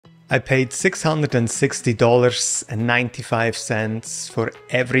I paid $660.95 for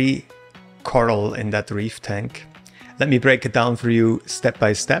every coral in that reef tank. Let me break it down for you step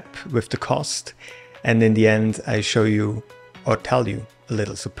by step with the cost, and in the end I show you or tell you a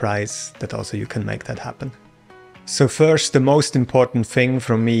little surprise that also you can make that happen. So first, the most important thing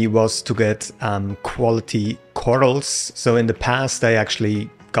for me was to get quality corals. So in the past I actually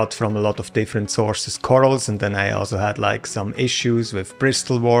got from a lot of different sources corals, and then I also had like some issues with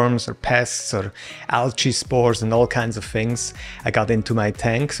bristle worms or pests or algae spores and all kinds of things I got into my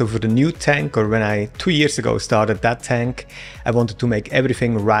tank. So for the new tank, or when I 2 years ago started that tank, I wanted to make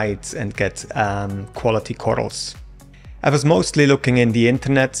everything right and get quality corals. I was mostly looking in the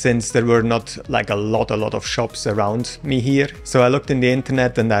internet since there were not like a lot of shops around me here. So I looked in the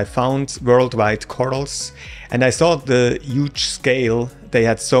internet and I found Worldwide Corals, and I saw the huge scale. They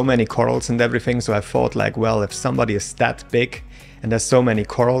had so many corals and everything. So I thought like, well, if somebody is that big and has so many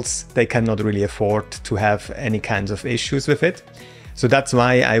corals, they cannot really afford to have any kinds of issues with it. So that's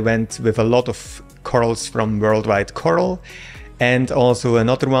why I went with a lot of corals from Worldwide Coral. And also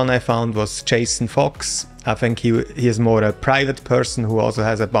another one I found was Jason Fox. I think he is more a private person who also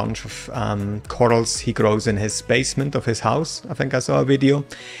has a bunch of corals he grows in his basement of his house. I think I saw a video.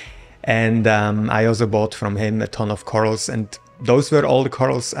 And I also bought from him a ton of corals, and those were all the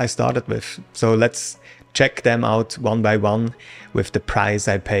corals I started with. So let's check them out one by one with the price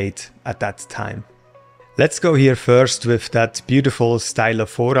I paid at that time. Let's go here first with that beautiful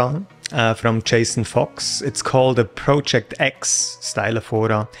Stylophora from Jason Fox. It's called a Project X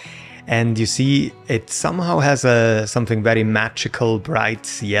Stylophora. And you see it somehow has something very magical,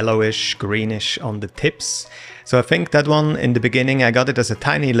 bright, yellowish, greenish on the tips. So I think that one in the beginning, I got it as a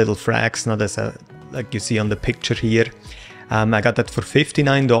tiny little frax, not as a, like you see on the picture here. I got that for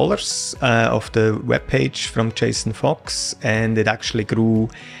 $59 off the webpage from Jason Fox, and it actually grew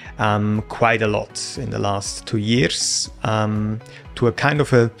quite a lot in the last 2 years to a kind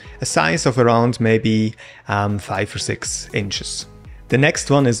of a size of around maybe 5 or 6 inches. The next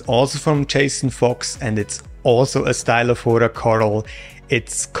one is also from Jason Fox, and it's also a Stylophora coral.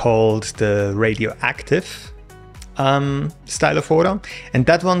 It's called the Radioactive Stylophora, and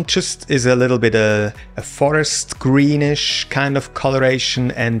that one just is a little bit a forest greenish kind of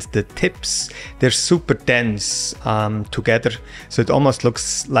coloration, and the tips, they're super dense together, so it almost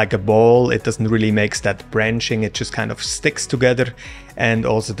looks like a ball. It doesn't really make that branching, it just kind of sticks together. And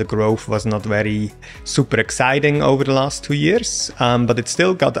also the growth was not very super exciting over the last 2 years, but it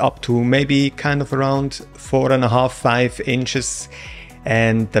still got up to maybe kind of around 4.5–5 inches,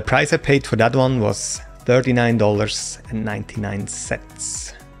 and the price I paid for that one was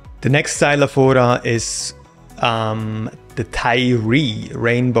 $39.99. The next Stylophora is the Tyree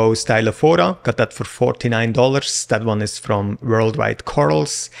Rainbow Stylophora. Got that for $49. That one is from Worldwide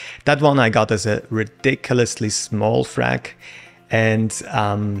Corals. That one I got as a ridiculously small frag, and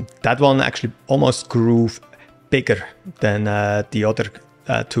that one actually almost grew bigger than the other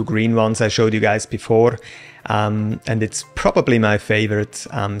 2 green ones I showed you guys before, and it's probably my favorite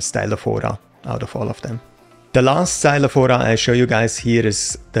Stylophora out of all of them. The last Stylophora I show you guys here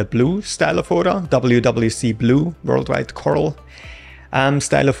is the blue Stylophora, WWC Blue Worldwide Coral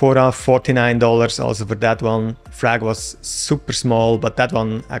Stylophora, $49 also for that one. Frag was super small, but that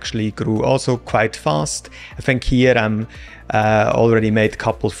one actually grew also quite fast. I think here I'm already made a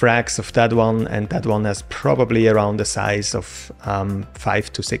couple frags of that one, and that one has probably around the size of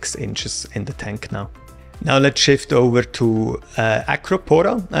 5 to 6 inches in the tank now. Now let's shift over to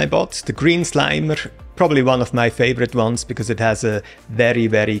Acropora I bought, the green slimer, probably one of my favorite ones because it has a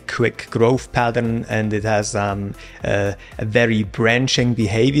very quick growth pattern, and it has a very branching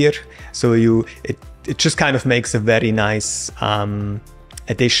behavior. So it just kind of makes a very nice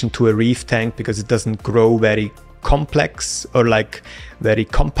addition to a reef tank because it doesn't grow very complex or like very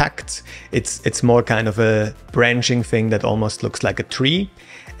compact. It's more kind of a branching thing that almost looks like a tree.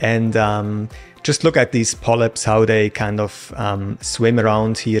 And just look at these polyps, how they kind of swim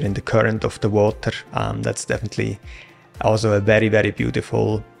around here in the current of the water. That's definitely also a very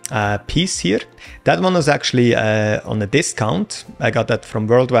beautiful piece here. That one was actually on a discount. I got that from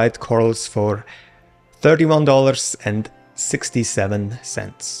Worldwide Corals for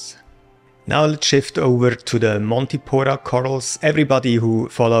 $31.67. Now let's shift over to the Montipora corals. Everybody who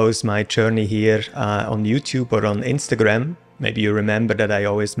follows my journey here on YouTube or on Instagram, maybe you remember that I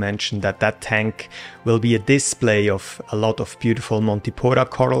always mention that that tank will be a display of a lot of beautiful Montipora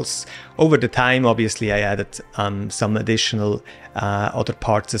corals. Over the time, obviously, I added some additional other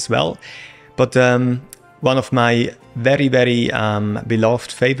parts as well. But one of my very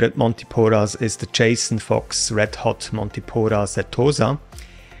beloved favorite Montiporas is the Jason Fox Red Hot Montipora setosa.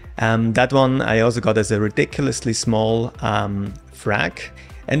 That one I also got as a ridiculously small frag,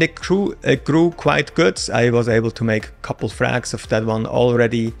 and it grew quite good. I was able to make a couple frags of that one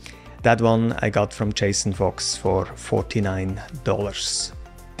already. That one I got from Jason Fox for $49.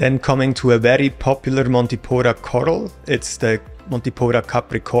 Then coming to a very popular Montipora coral, it's the Montipora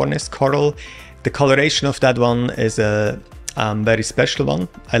capricornis coral. The coloration of that one is a very special one.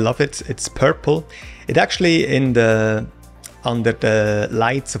 I love it. It's purple. It actually under the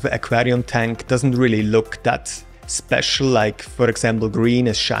lights of an aquarium tank doesn't really look that special. Like, for example, green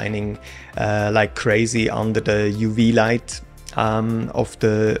is shining like crazy under the UV light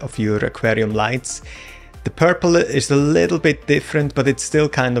of your aquarium lights. The purple is a little bit different, but it's still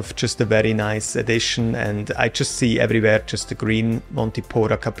kind of just a very nice addition, and I just see everywhere just the green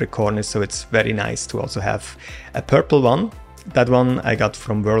Montipora capricornis, so it's very nice to also have a purple one. That one I got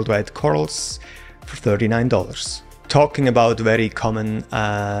from Worldwide Corals for $39. Talking about very common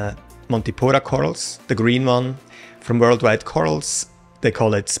Montipora corals, the green one from Worldwide Corals, they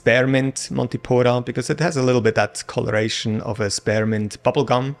call it spearmint Montipora because it has a little bit that coloration of a spearmint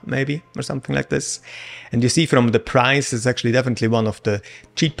bubblegum maybe, or something like this. And you see from the price, it's actually definitely one of the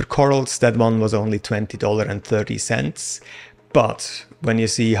cheaper corals. That one was only $20.30. But when you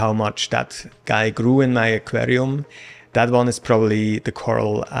see how much that guy grew in my aquarium, that one is probably the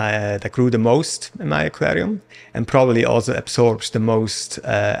coral that grew the most in my aquarium, and probably also absorbs the most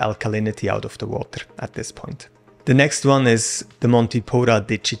alkalinity out of the water at this point. The next one is the Montipora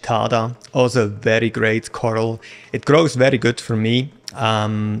digitada, also a very great coral. It grows very good for me.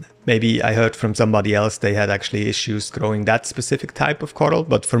 Maybe I heard from somebody else they had actually issues growing that specific type of coral,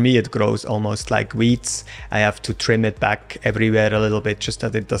 but for me it grows almost like weeds. I have to trim it back everywhere a little bit just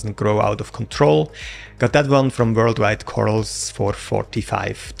that it doesn't grow out of control. Got that one from Worldwide Corals for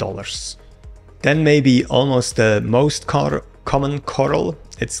 $45. Then maybe almost the most common coral,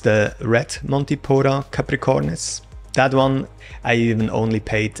 it's the red Montipora capricornis. That one I even only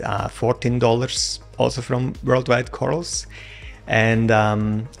paid $14, also from Worldwide Corals. And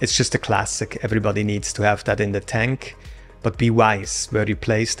it's just a classic. Everybody needs to have that in the tank. But be wise where you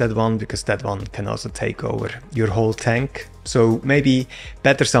place that one, because that one can also take over your whole tank. So maybe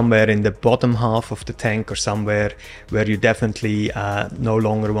better somewhere in the bottom half of the tank, or somewhere where you definitely no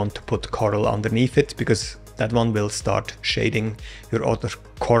longer want to put coral underneath it, because that one will start shading your other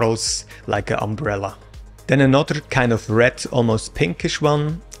corals like an umbrella. Then another kind of red, almost pinkish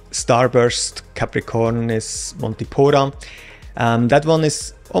one, Starburst Capricornis Montipora. That one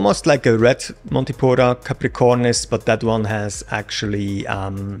is almost like a red Montipora Capricornis, but that one has actually,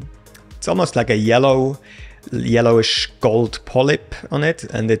 it's almost like a yellowish gold polyp on it,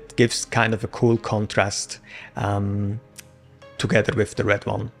 and it gives kind of a cool contrast together with the red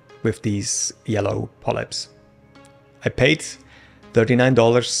one, with these yellow polyps. I paid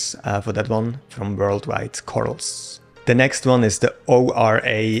 $39 for that one from Worldwide Corals. The next one is the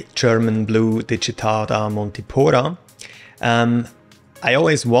ORA German Blue Digitada Montipora. I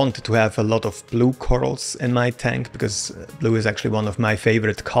always wanted to have a lot of blue corals in my tank, because blue is actually one of my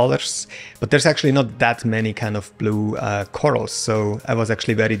favorite colors, but there's actually not that many kind of blue corals, so I was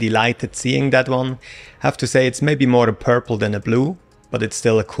actually very delighted seeing that one. I have to say it's maybe more a purple than a blue, but it's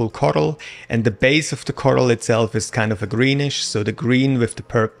still a cool coral, and the base of the coral itself is kind of a greenish, so the green with the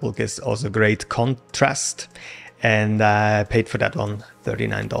purple gives also great contrast, and I paid for that one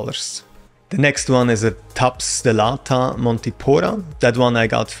 $39. The next one is a Taps Stellata Montipora. That one I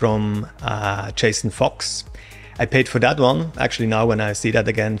got from Jason Fox. I paid for that one, actually now when I see that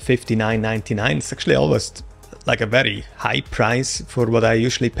again, $59.99. It's actually almost like a very high price for what I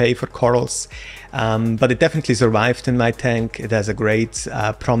usually pay for corals. But it definitely survived in my tank. It has a great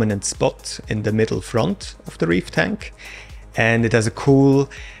prominent spot in the middle front of the reef tank. And it has a cool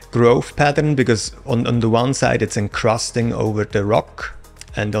growth pattern, because on the one side it's encrusting over the rock,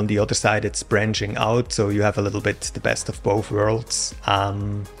 and on the other side it's branching out, so you have a little bit the best of both worlds.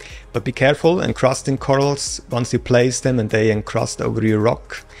 But be careful, encrusting corals, once you place them and they encrust over your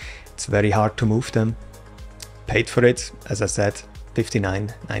rock, it's very hard to move them. Paid for it, as I said,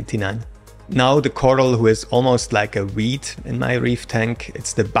 $59.99. Now the coral who is almost like a weed in my reef tank,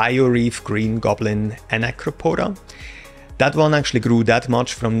 it's the BioReef Green Goblin Anacropora. That one actually grew that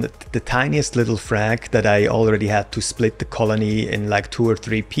much from the tiniest little frag that I already had to split the colony in like 2 or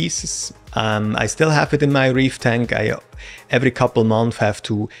 3 pieces. I still have it in my reef tank. I every couple months have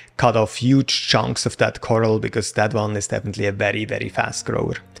to cut off huge chunks of that coral, because that one is definitely a very, very fast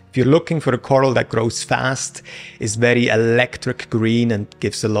grower. If you're looking for a coral that grows fast, is very electric green and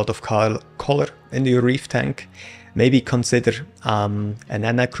gives a lot of color in your reef tank, maybe consider an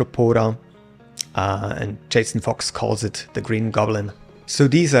Anacropora. And Jason Fox calls it the Green Goblin. So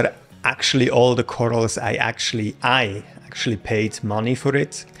these are actually all the corals I actually paid money for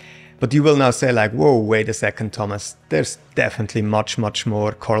it. But you will now say like, whoa, wait a second, Thomas, there's definitely much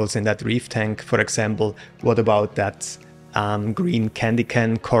more corals in that reef tank. For example, what about that green candy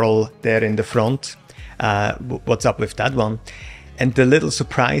can coral there in the front? What's up with that one? And the little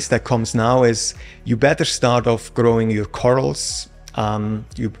surprise that comes now is you better start off growing your corals.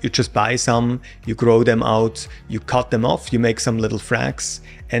 You just buy some, you grow them out, you cut them off, you make some little frags,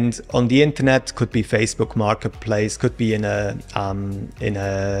 and on the internet, could be Facebook Marketplace, could be in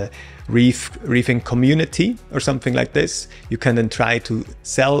a reefing community or something like this. You can then try to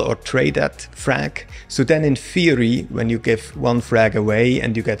sell or trade that frag. So then in theory, when you give one frag away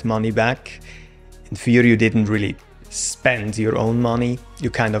and you get money back, in theory you didn't really spend your own money, you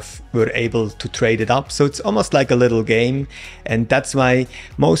kind of were able to trade it up. So it's almost like a little game, and that's why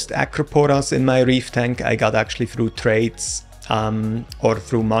most acroporas in my reef tank I got actually through trades or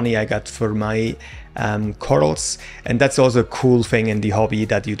through money I got for my corals. And that's also a cool thing in the hobby,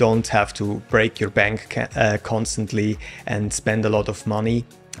 that you don't have to break your bank constantly and spend a lot of money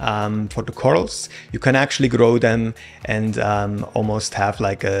for the corals. You can actually grow them and almost have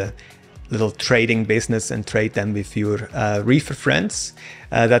like a little trading business and trade them with your reefer friends.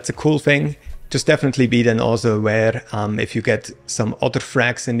 That's a cool thing. Just definitely be then also aware if you get some other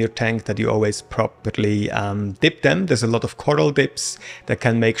frags in your tank that you always properly dip them. There's a lot of coral dips that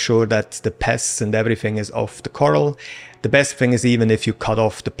can make sure that the pests and everything is off the coral. The best thing is even if you cut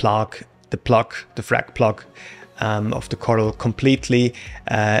off the frag plug of the coral completely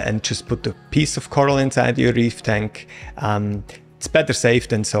and just put a piece of coral inside your reef tank. It's better safe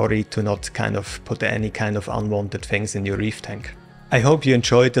than sorry to not kind of put any kind of unwanted things in your reef tank. I hope you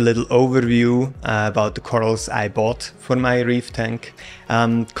enjoyed the little overview about the corals I bought for my reef tank.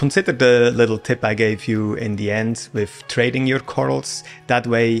 Consider the little tip I gave you in the end with trading your corals. That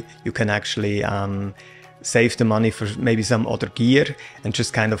way you can actually save the money for maybe some other gear and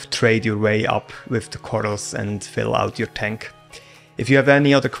just kind of trade your way up with the corals and fill out your tank. If you have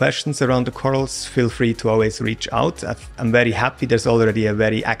any other questions around the corals, feel free to always reach out. I'm very happy there's already a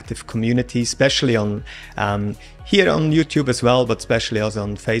very active community, especially on here on YouTube as well, but especially also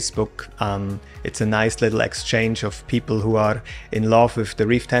on Facebook. It's a nice little exchange of people who are in love with the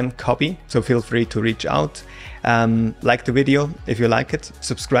reef tank hobby, so feel free to reach out. Like the video if you like it,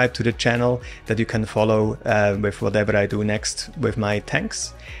 subscribe to the channel that you can follow with whatever I do next with my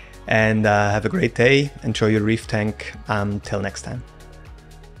tanks. And have a great day, enjoy your reef tank, till next time.